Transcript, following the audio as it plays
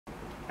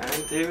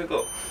And here we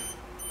go.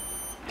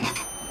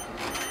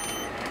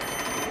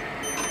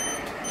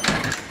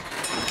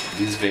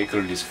 This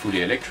vehicle is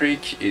fully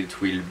electric. It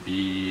will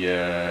be,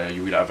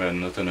 you will have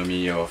an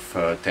autonomy of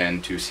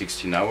 10 to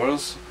 16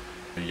 hours.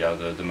 Yeah,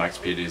 the max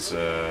speed is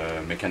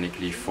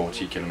mechanically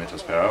 40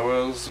 kilometers per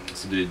hour.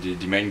 So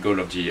the main goal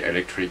of the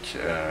electric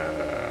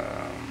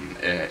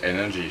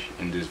energy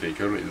in this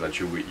vehicle is that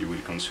you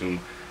will consume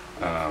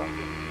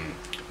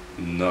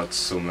not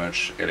so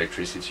much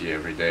electricity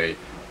every day,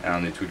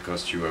 and it will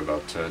cost you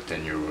about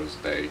 10 euros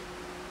a day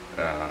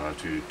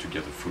to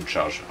get a full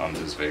charge on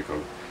this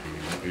vehicle.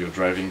 You're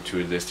driving to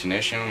a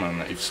destination,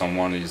 and if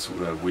someone is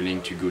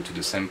willing to go to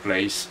the same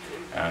place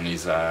and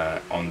is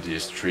on the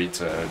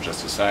street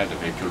just aside, the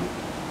vehicle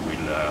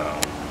will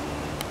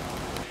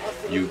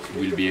you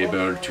will be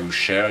able to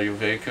share your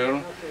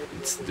vehicle.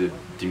 It's the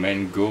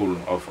main goal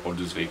of all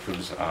those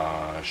vehicles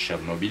are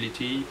shared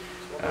mobility.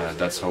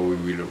 That's how we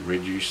will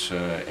reduce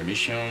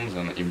emissions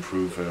and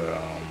improve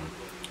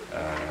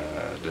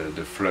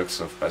the flux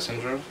of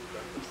passengers.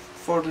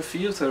 For the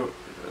future,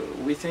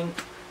 we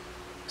think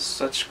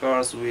such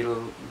cars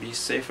will be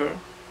safer.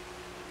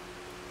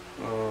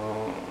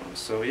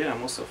 So yeah,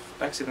 most of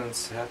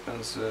accidents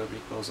happens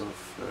because of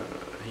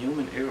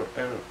human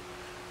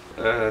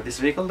error. This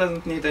vehicle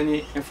doesn't need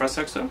any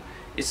infrastructure.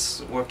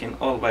 It's working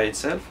all by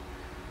itself.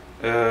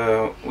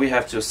 We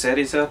have to set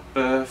it up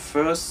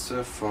first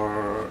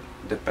for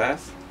the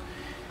path.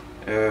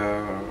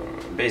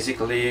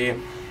 Basically,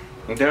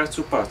 there are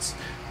two parts.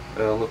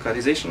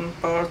 Localization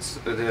part,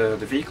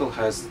 the vehicle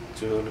has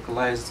to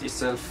localize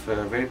itself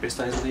very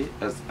precisely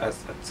at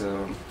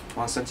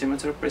 1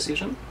 centimeter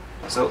precision.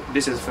 So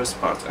this is the first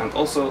part, and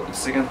also the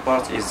second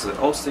part is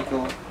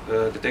obstacle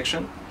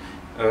detection.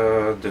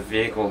 The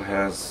vehicle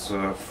has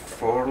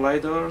 4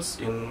 lidars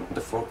in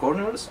the 4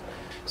 corners.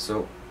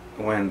 So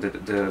when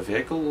the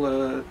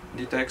vehicle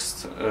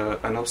detects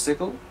an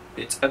obstacle,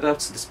 it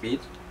adapts the speed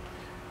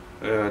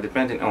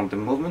depending on the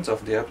movement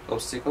of the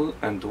obstacle,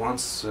 and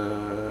once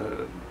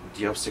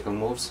the obstacle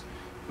moves,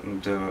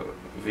 the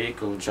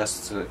vehicle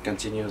just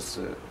continues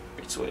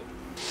its way.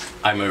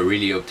 I'm a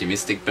really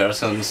optimistic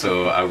person,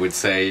 so I would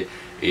say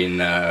in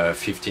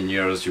 15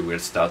 years you will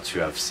start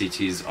to have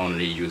cities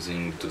only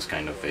using those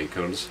kind of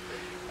vehicles.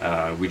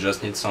 We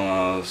just need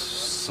some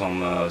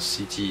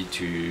city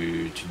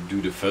to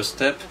do the first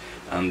step,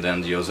 and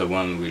then the other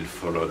one will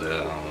follow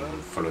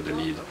the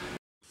lead.